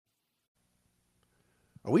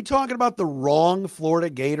Are we talking about the wrong Florida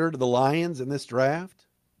Gator to the Lions in this draft?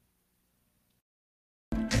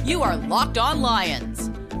 You are Locked On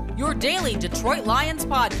Lions, your daily Detroit Lions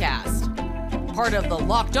podcast. Part of the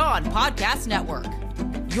Locked On Podcast Network,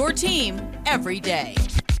 your team every day.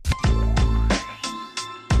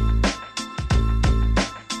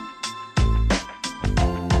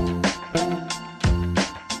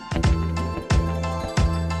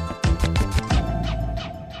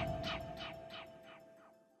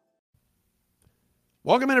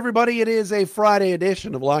 Welcome in, everybody. It is a Friday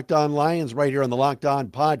edition of Locked On Lions right here on the Locked On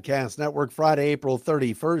Podcast Network. Friday, April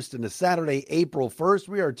 31st into Saturday, April 1st.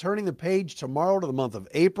 We are turning the page tomorrow to the month of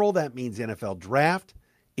April. That means the NFL Draft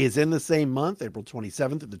is in the same month, April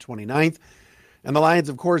 27th to the 29th. And the Lions,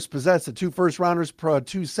 of course, possess the 2 first-rounders,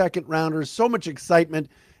 2 second-rounders. So much excitement,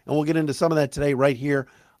 and we'll get into some of that today right here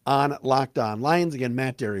on Locked On Lions. Again,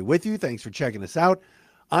 Matt Derry with you. Thanks for checking us out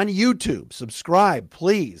on YouTube. Subscribe,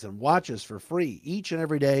 please, and watch us for free each and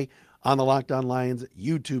every day on the Locked On Lions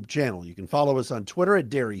YouTube channel. You can follow us on Twitter at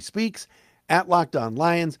Derry Speaks, at Locked On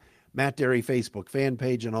Lions, Matt Derry Facebook fan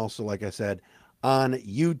page, and also, like I said, on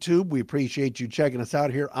YouTube. We appreciate you checking us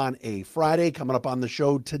out here on a Friday. Coming up on the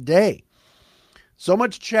show today, so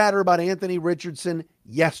much chatter about Anthony Richardson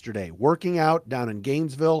yesterday, working out down in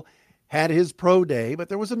Gainesville, had his pro day, but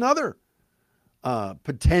there was another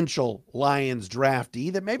potential Lions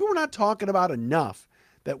draftee that maybe we're not talking about enough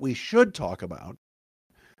that we should talk about.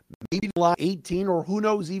 Maybe 18 or who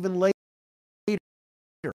knows even later.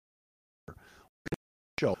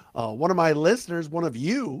 One of my listeners, one of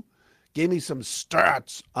you, gave me some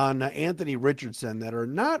stats on Anthony Richardson that are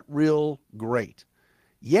not real great.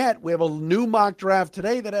 Yet we have a new mock draft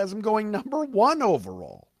today that has him going number 1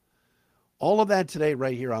 overall. All of that today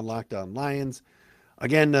right here on Locked On Lions.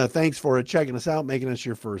 Again, thanks for checking us out, making us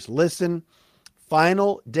your first listen.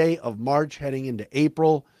 Final day of March heading into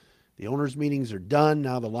April. The owners' meetings are done.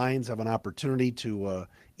 Now the Lions have an opportunity to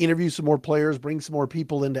interview some more players, bring some more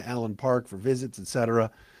people into Allen Park for visits, etc.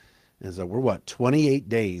 As we're, 28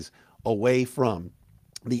 days away from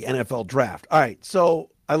the NFL draft. All right, so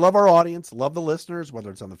I love our audience, love the listeners, whether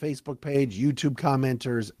it's on the Facebook page, YouTube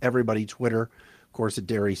commenters, everybody, Twitter, of course, at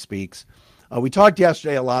Derry Speaks. We talked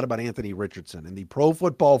yesterday a lot about Anthony Richardson and the Pro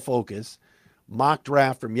Football Focus mock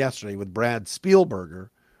draft from yesterday with Brad Spielberger,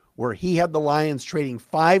 where he had the Lions trading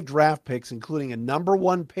 5 draft picks, including a number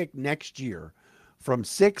 1 pick next year, from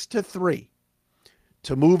 6 to 3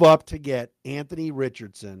 to move up to get Anthony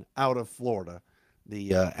Richardson out of Florida,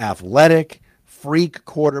 the athletic freak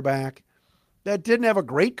quarterback that didn't have a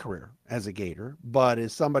great career as a Gator, but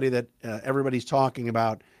is somebody that everybody's talking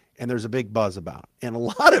about and there's a big buzz about. And a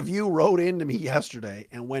lot of you wrote into me yesterday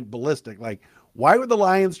and went ballistic. Like, why would the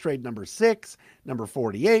Lions trade number 6, number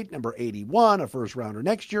 48, number 81, a first rounder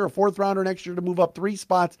next year, a fourth rounder next year to move up 3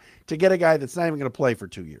 spots to get a guy that's not even going to play for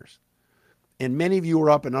 2 years? And many of you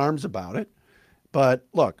were up in arms about it. But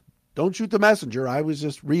look, don't shoot the messenger. I was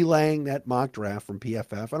just relaying that mock draft from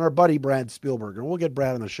PFF and our buddy Brad Spielberger. And we'll get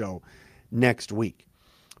Brad on the show next week.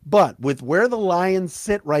 But with where the Lions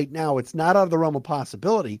sit right now, it's not out of the realm of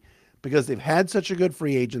possibility because they've had such a good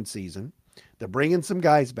free agent season. They're bringing some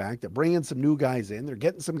guys back. They're bringing some new guys in. They're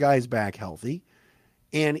getting some guys back healthy.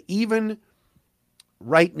 And even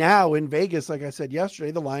right now in Vegas, like I said yesterday,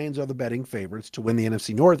 the Lions are the betting favorites to win the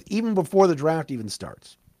NFC North, even before the draft even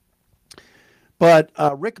starts. But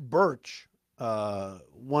Rick Birch,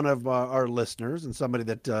 one of our listeners and somebody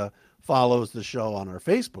that follows the show on our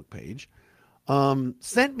Facebook page,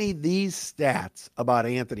 sent me these stats about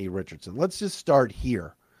Anthony Richardson. Let's just start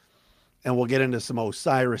here, and we'll get into some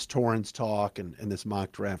Osiris Torrance talk and this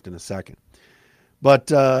mock draft in a second. But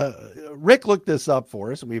Rick looked this up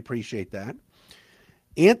for us, and we appreciate that.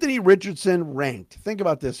 Anthony Richardson ranked, think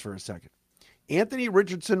about this for a second. Anthony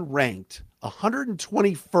Richardson ranked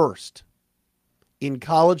 121st in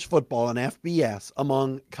college football and FBS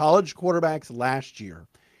among college quarterbacks last year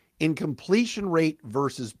in completion rate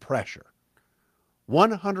versus pressure.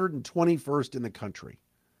 121st in the country.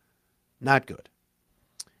 Not good.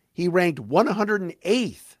 He ranked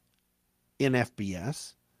 108th in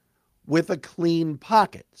FBS with a clean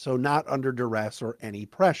pocket, so not under duress or any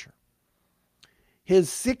pressure. His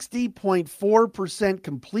 60.4%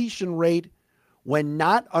 completion rate when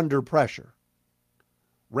not under pressure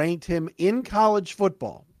ranked him in college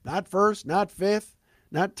football, not first, not fifth,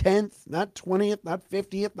 not 10th, not 20th, not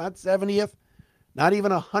 50th, not 70th, not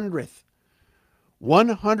even 100th.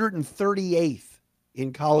 138th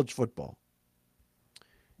in college football.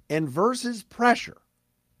 And versus pressure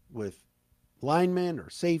with linemen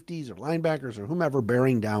or safeties or linebackers or whomever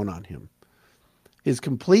bearing down on him. His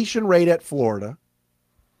completion rate at Florida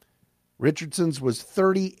Richardson's was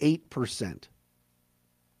 38%.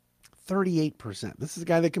 38%. This is a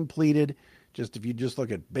guy that completed, if you just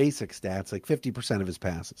look at basic stats, like 50% of his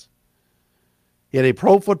passes. He had a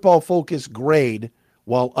Pro Football Focus grade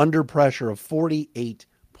while under pressure of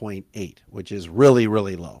 48.8, which is really,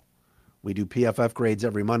 really low. We do PFF grades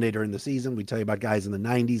every Monday during the season. We tell you about guys in the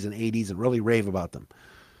 90s and 80s and really rave about them.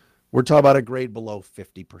 We're talking about a grade below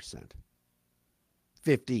 50%.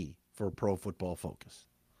 50 for Pro Football Focus.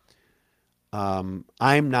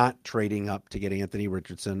 I'm not trading up to get Anthony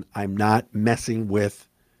Richardson. I'm not messing with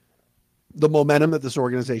the momentum that this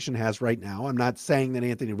organization has right now. I'm not saying that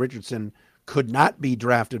Anthony Richardson could not be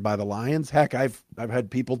drafted by the Lions. Heck, I've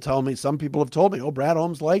had people tell me, some people have told me, oh, Brad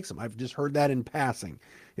Holmes likes him. I've just heard that in passing.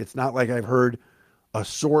 It's not like I've heard a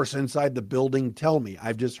source inside the building tell me.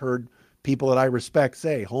 I've just heard people that I respect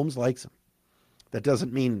say Holmes likes him. That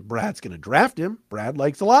doesn't mean Brad's going to draft him. Brad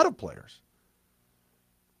likes a lot of players.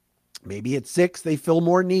 Maybe at 6, they fill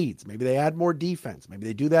more needs. Maybe they add more defense. Maybe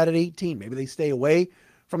they do that at 18. Maybe they stay away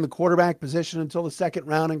from the quarterback position until the second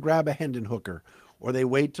round and grab a Hendon Hooker. Or they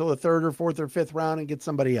wait till the 3rd or 4th or 5th round and get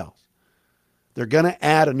somebody else. They're going to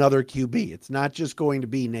add another QB. It's not just going to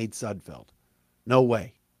be Nate Sudfeld. No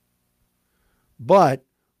way. But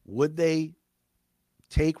would they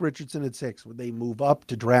take Richardson at 6? Would they move up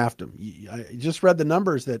to draft him? I just read the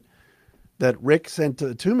numbers that Rick sent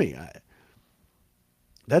to me.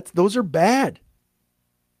 Those are bad.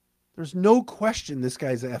 There's no question this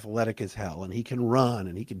guy's athletic as hell, and he can run,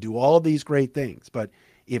 and he can do all of these great things. But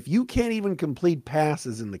if you can't even complete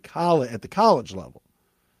passes at the college level,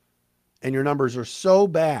 and your numbers are so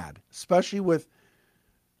bad, especially with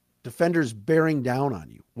defenders bearing down on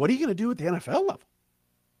you, what are you going to do at the NFL level?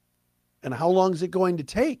 And how long is it going to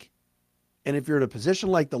take? And if you're in a position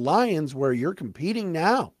like the Lions where you're competing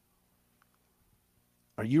now,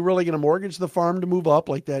 are you really going to mortgage the farm to move up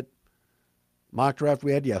like that mock draft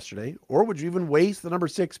we had yesterday? Or would you even waste the number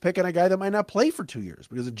 6 pick on a guy that might not play for 2 years?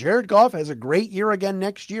 Because if Jared Goff has a great year again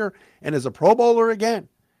next year and is a Pro Bowler again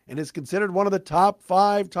and is considered one of the top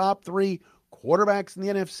 5, top 3 quarterbacks in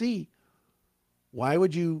the NFC, why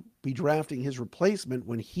would you be drafting his replacement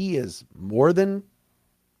when he is more than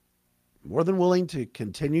willing to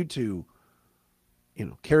continue to,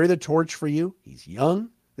 carry the torch for you? He's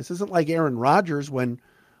young. This isn't like Aaron Rodgers when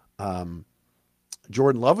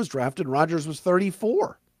Jordan Love was drafted and Rodgers was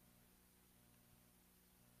 34.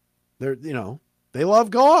 They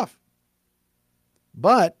love Goff.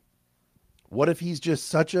 But what if he's just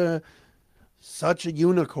such a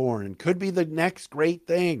unicorn and could be the next great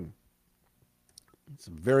thing? It's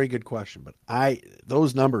a very good question, but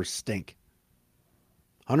those numbers stink.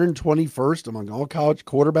 121st among all college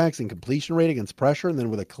quarterbacks in completion rate against pressure, and then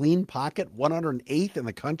with a clean pocket, 108th in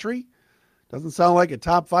the country. Doesn't sound like a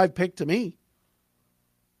top 5 pick to me.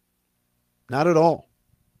 Not at all.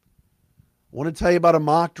 I want to tell you about a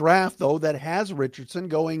mock draft, though, that has Richardson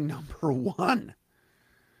going number 1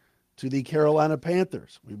 to the Carolina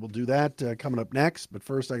Panthers. We will do that coming up next. But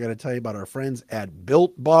first, I got to tell you about our friends at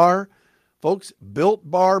Built Bar. Folks, Built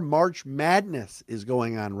Bar March Madness is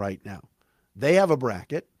going on right now. They have a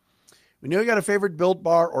bracket. We know you got a favorite Built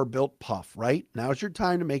Bar or Built Puff, right? Now's your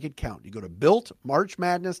time to make it count. You go to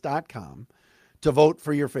BuiltMarchMadness.com to vote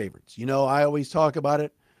for your favorites. I always talk about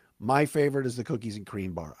it. My favorite is the cookies and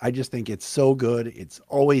cream bar. I just think it's so good. It's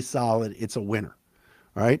always solid. It's a winner.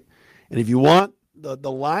 All right? And if you want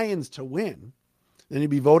the Lions to win, then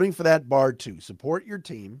you'd be voting for that bar too. Support your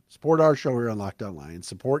team. Support our show here on Locked On Lions.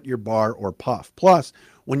 Support your bar or puff. Plus,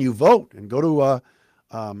 when you vote and go to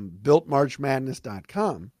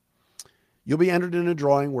BuiltMarchMadness.com, you'll be entered in a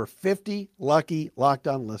drawing where 50 lucky Locked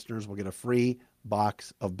On listeners will get a free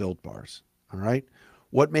box of Built Bars. All right?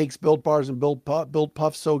 What makes Built Bars and Built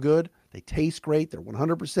Puffs so good? They taste great. They're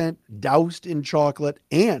 100% doused in chocolate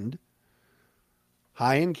and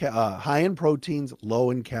high in proteins, low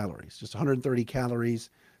in calories. Just 130 calories,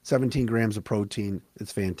 17 grams of protein.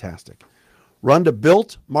 It's fantastic. Run to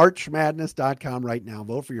BuiltMarchMadness.com right now.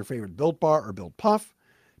 Vote for your favorite Built Bar or Built Puff.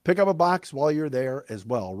 Pick up a box while you're there as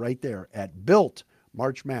well, right there at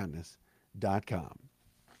BuiltMarchMadness.com.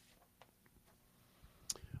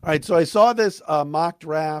 All right, so I saw this mock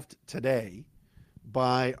draft today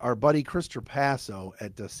by our buddy Chris Trapasso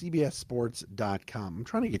at CBSSports.com. I'm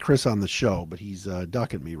trying to get Chris on the show, but he's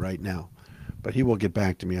ducking me right now. But he will get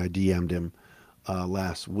back to me. I DM'd him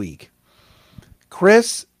last week.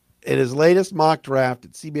 Chris, in his latest mock draft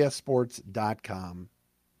at CBSSports.com,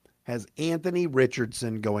 has Anthony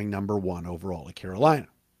Richardson going number 1 overall at Carolina.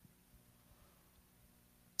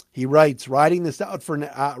 He writes, riding this out for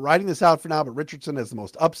now, but Richardson has the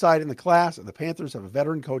most upside in the class, and the Panthers have a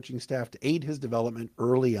veteran coaching staff to aid his development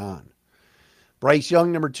early on. Bryce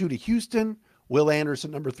Young, number 2 to Houston. Will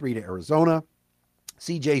Anderson, number 3 to Arizona.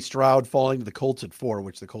 C.J. Stroud falling to the Colts at 4,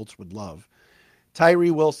 which the Colts would love.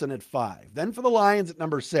 Tyree Wilson at 5. Then for the Lions at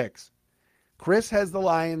number 6, Chris has the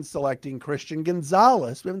Lions selecting Christian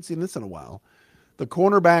Gonzalez. We haven't seen this in a while. The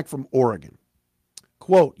cornerback from Oregon.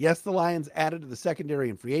 Quote, yes, the Lions added to the secondary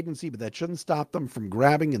in free agency, but that shouldn't stop them from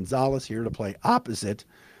grabbing Gonzalez here to play opposite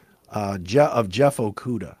of Jeff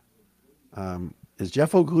Okudah. Is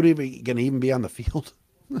Jeff Okudah going to even be on the field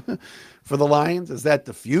for the Lions? Is that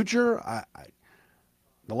the future?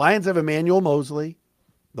 The Lions have Emmanuel Mosley.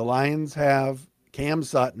 The Lions have Cam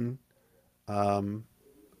Sutton.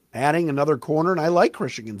 Adding another corner, and I like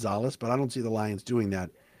Christian Gonzalez, but I don't see the Lions doing that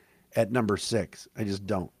at number 6. I just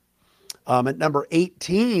don't. At number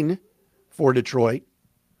 18 for Detroit,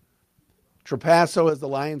 Trapasso has the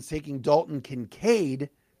Lions taking Dalton Kincaid,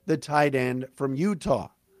 the tight end from Utah.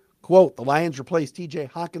 Quote, the Lions replaced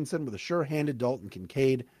TJ Hawkinson with a sure-handed Dalton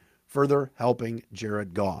Kincaid, further helping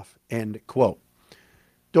Jared Goff. End quote.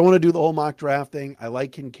 Don't want to do the whole mock draft thing. I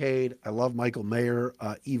like Kincaid. I love Michael Mayer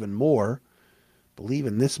even more. Believe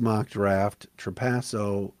in this mock draft,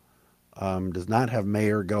 Trapasso does not have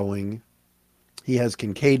Mayer going. He has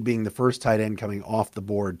Kincaid being the first tight end coming off the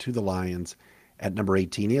board to the Lions at number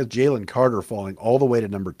 18. He has Jalen Carter falling all the way to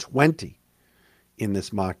number 20 in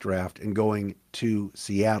this mock draft and going to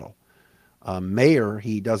Seattle. Mayer,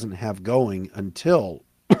 he doesn't have going until,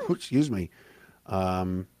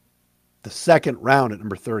 the second round at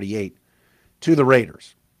number 38 to the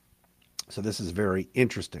Raiders. So this is very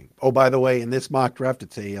interesting. Oh, by the way, in this mock draft,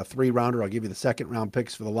 it's a 3-rounder. I'll give you the second-round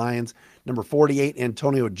picks for the Lions. Number 48,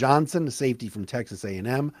 Antonio Johnson, a safety from Texas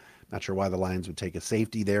A&M. Not sure why the Lions would take a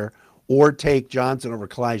safety there. Or take Johnson over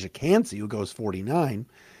Kalijah Kancey, who goes 49.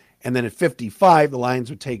 And then at 55, the Lions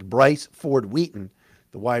would take Bryce Ford-Wheaton,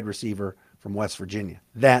 the wide receiver from West Virginia.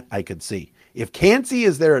 That I could see. If Kancey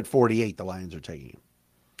is there at 48, the Lions are taking him.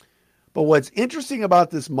 But what's interesting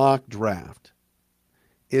about this mock draft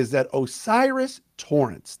is that Osiris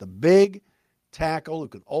Torrance, the big tackle who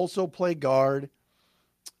can also play guard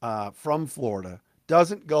from Florida,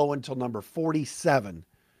 doesn't go until number 47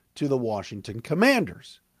 to the Washington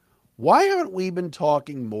Commanders. Why haven't we been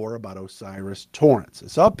talking more about Osiris Torrance? I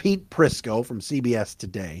saw Pete Prisco from CBS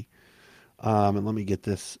Today. And let me get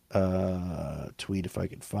this tweet if I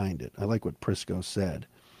can find it. I like what Prisco said.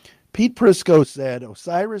 Pete Prisco said,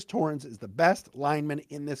 Osiris Torrance is the best lineman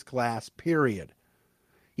in this class, period.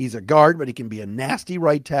 He's a guard, but he can be a nasty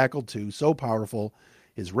right tackle too, so powerful.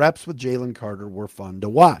 His reps with Jalen Carter were fun to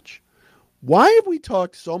watch. Why have we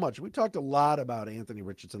talked so much? We talked a lot about Anthony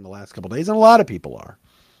Richardson the last couple of days, and a lot of people are.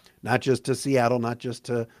 Not just to Seattle, not just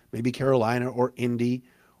to maybe Carolina or Indy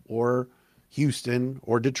or Houston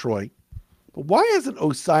or Detroit. But why hasn't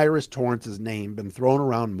Osiris Torrance's name been thrown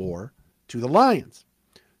around more to the Lions?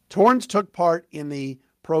 Torrance took part in the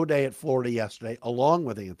pro day at Florida yesterday, along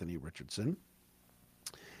with Anthony Richardson.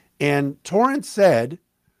 And Torrance said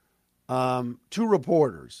to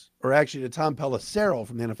reporters, or actually to Tom Pelissero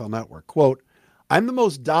from the NFL Network, quote, I'm the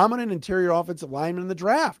most dominant interior offensive lineman in the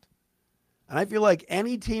draft. And I feel like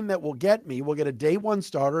any team that will get me will get a day one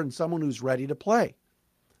starter and someone who's ready to play.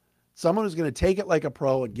 Someone who's going to take it like a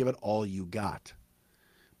pro and give it all you got.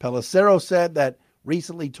 Pelissero said that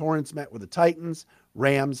recently Torrance met with the Titans,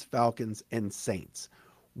 Rams, Falcons, and Saints.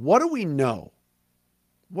 What do we know?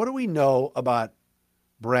 What do we know about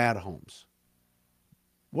Brad Holmes?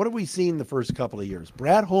 What have we seen the first couple of years?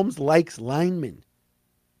 Brad Holmes likes linemen,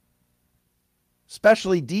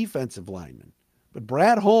 especially defensive linemen. But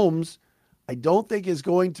Brad Holmes, I don't think is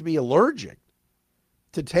going to be allergic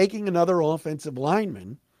to taking another offensive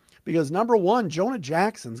lineman because, number one, Jonah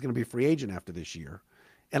Jackson's going to be a free agent after this year.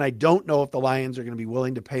 And I don't know if the Lions are going to be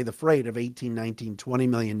willing to pay the freight of $18, $19, $20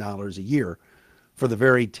 million a year for the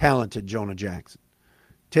very talented Jonah Jackson.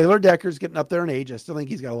 Taylor Decker's getting up there in age. I still think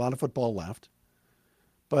he's got a lot of football left.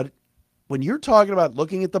 But when you're talking about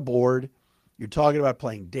looking at the board, you're talking about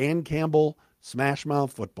playing Dan Campbell, smash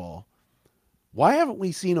mouth football. Why haven't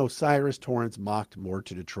we seen Osiris Torrance mocked more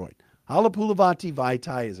to Detroit? Halapoulivaati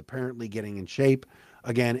Vaitai is apparently getting in shape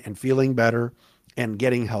again and feeling better and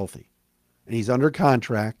getting healthy. And he's under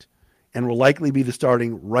contract and will likely be the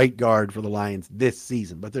starting right guard for the Lions this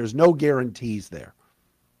season. But there's no guarantees there,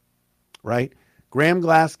 right? Graham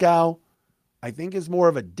Glasgow, I think, is more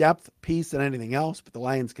of a depth piece than anything else, but the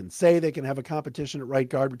Lions can say they can have a competition at right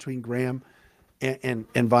guard between Graham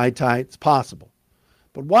and Vaitai. It's possible.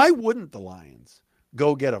 But why wouldn't the Lions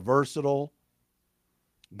go get a versatile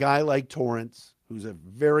guy like Torrance, who's a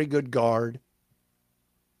very good guard,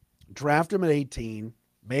 draft him at 18,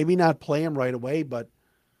 maybe not play him right away, but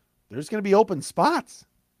there's going to be open spots.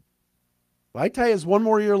 Vaitai has one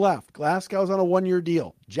more year left. Glasgow's on a 1-year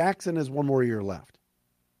deal. Jackson has one more year left.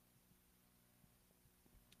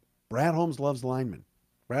 Brad Holmes loves linemen.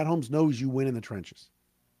 Brad Holmes knows you win in the trenches.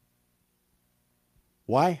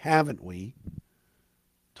 Why haven't we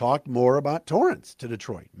talked more about Torrance to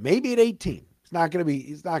Detroit? Maybe at 18. He's not going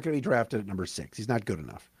to be drafted at number 6. He's not good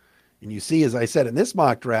enough. And you see, as I said in this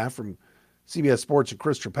mock draft from CBS Sports and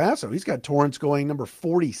Chris Trapasso, he's got Torrance going number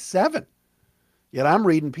 47. Yet I'm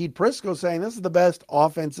reading Pete Prisco saying this is the best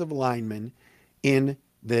offensive lineman in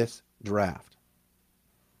this draft.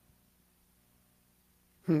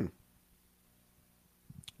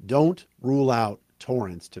 Don't rule out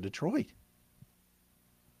Torrance to Detroit.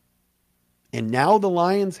 And now the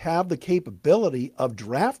Lions have the capability of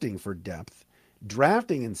drafting for depth,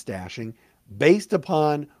 drafting and stashing based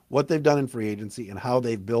upon what they've done in free agency and how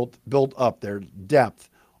they've built up their depth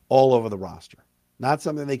all over the roster. Not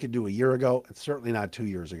something they could do a year ago, and certainly not 2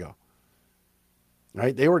 years ago.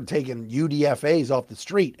 Right? They were taking UDFAs off the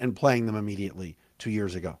street and playing them immediately 2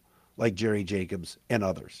 years ago, like Jerry Jacobs and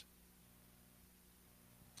others.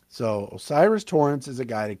 So Osiris Torrance is a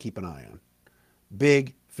guy to keep an eye on.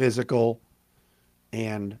 Big, physical,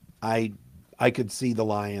 and I could see the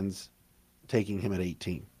Lions taking him at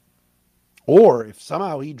 18. Or if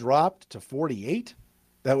somehow he dropped to 48,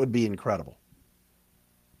 that would be incredible.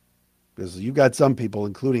 Because you've got some people,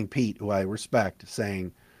 including Pete, who I respect,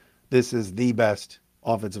 saying this is the best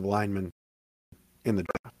offensive lineman in the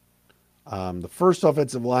draft. The first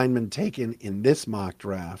offensive lineman taken in this mock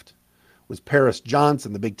draft was Paris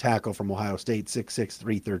Johnson, the big tackle from Ohio State, 6'6",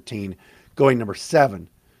 313, going number 7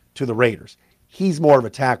 to the Raiders. He's more of a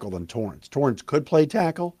tackle than Torrance. Torrance could play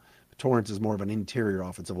tackle, but Torrance is more of an interior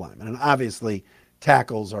offensive lineman. And obviously,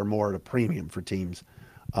 tackles are more at a premium for teams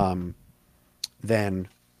than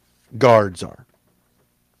guards are.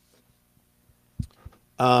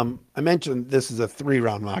 I mentioned this is a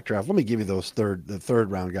 3-round mock draft. Let me give you the third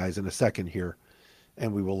round guys in a second here,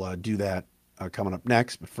 and we will do that coming up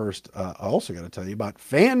next. But first, I also got to tell you about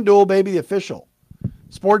FanDuel, baby, the official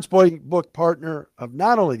sportsbook partner of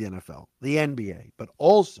not only the NFL, the NBA, but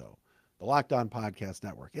also the Locked On Podcast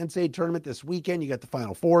Network. NCAA tournament this weekend. You got the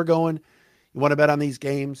Final Four going. You want to bet on these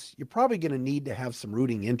games? You're probably going to need to have some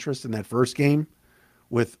rooting interest in that first game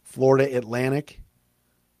with Florida Atlantic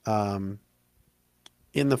in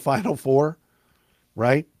the Final Four,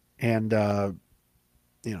 right? And, I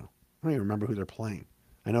don't even remember who they're playing.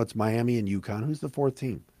 I know it's Miami and UConn. Who's the fourth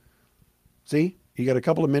team? See? You got a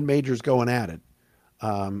couple of mid-majors going at it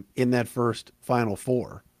in that first Final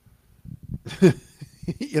Four.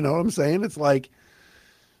 You know what I'm saying? It's like,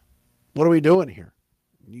 what are we doing here?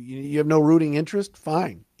 You have no rooting interest?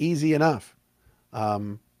 Fine. Easy enough.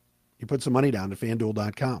 You put some money down to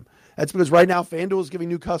FanDuel.com. That's because right now FanDuel is giving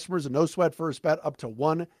new customers a no-sweat first bet up to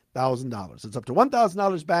 $1,000. It's up to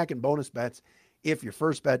 $1,000 back in bonus bets if your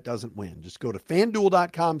first bet doesn't win. Just go to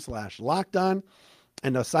FanDuel.com/lockedon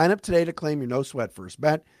and sign up today to claim your no-sweat first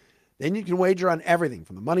bet. Then you can wager on everything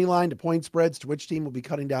from the money line to point spreads to which team will be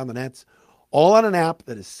cutting down the nets, all on an app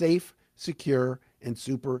that is safe, secure, and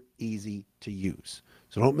super easy to use.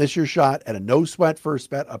 So don't miss your shot at a no-sweat first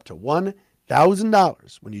bet up to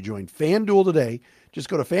 $1,000 when you join FanDuel today. Just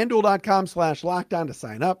go to FanDuel.com/lockedon to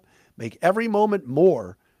sign up. Make every moment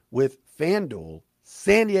more with FanDuel.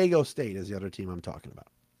 San Diego State is the other team I'm talking about.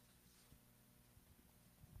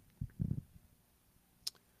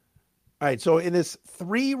 All right, so in this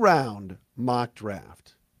 3-round mock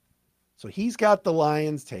draft, so he's got the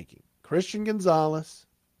Lions taking Christian Gonzalez,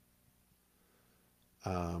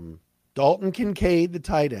 Dalton Kincaid, the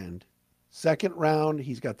tight end. Second round,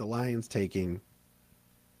 he's got the Lions taking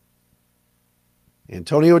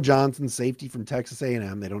Antonio Johnson, safety from Texas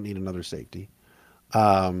A&M. They don't need another safety.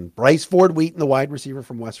 Bryce Ford Wheaton, the wide receiver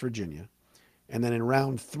from West Virginia. And then in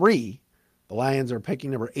round 3, the Lions are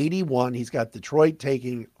picking number 81. He's got Detroit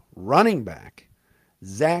taking running back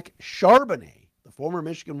Zach Charbonnet, the former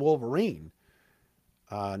Michigan Wolverine,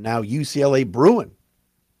 now UCLA Bruin.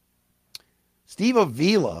 Steve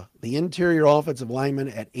Avila, the interior offensive lineman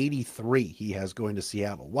at 83, he has going to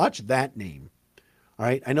Seattle. Watch that name. All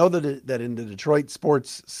right. I know that in the Detroit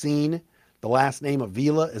sports scene, the last name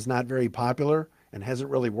Avila is not very popular and hasn't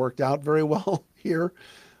really worked out very well here,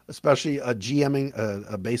 especially GMing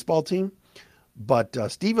a baseball team. But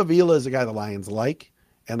Steve Avila is a guy the Lions like,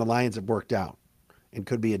 and the Lions have worked out and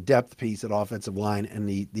could be a depth piece at offensive line and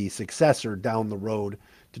the successor down the road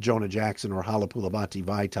to Jonah Jackson or Halapoulivaati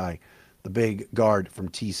Vaitai, the big guard from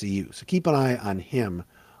TCU. So keep an eye on him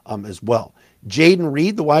as well. Jaden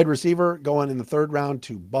Reed, the wide receiver, going in the 3rd round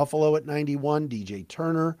to Buffalo at 91. DJ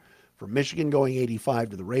Turner from Michigan going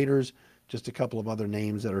 85 to the Raiders. Just a couple of other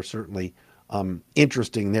names that are certainly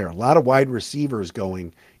interesting there. A lot of wide receivers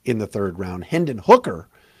going in the third round. Hendon Hooker,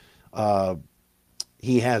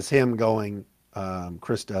 he has him going,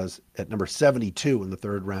 Chris does, at number 72 in the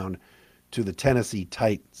third round to the Tennessee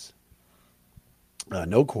Titans.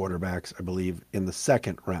 No quarterbacks, I believe, in the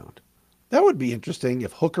second round. That would be interesting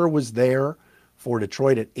if Hooker was there for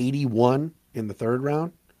Detroit at 81 in the third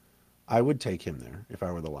round. I would take him there if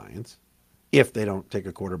I were the Lions, if they don't take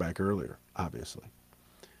a quarterback earlier, obviously.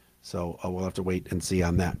 So we'll have to wait and see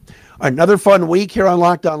on that. All right, another fun week here on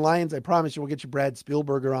Locked On Lions. I promise you we'll get you Brad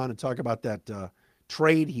Spielberger on and talk about that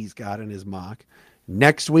trade he's got in his mock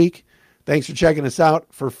next week. Thanks for checking us out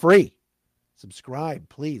for free. Subscribe,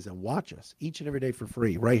 please, and watch us each and every day for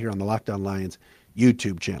free right here on the Locked On Lions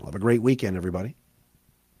YouTube channel. Have a great weekend, everybody.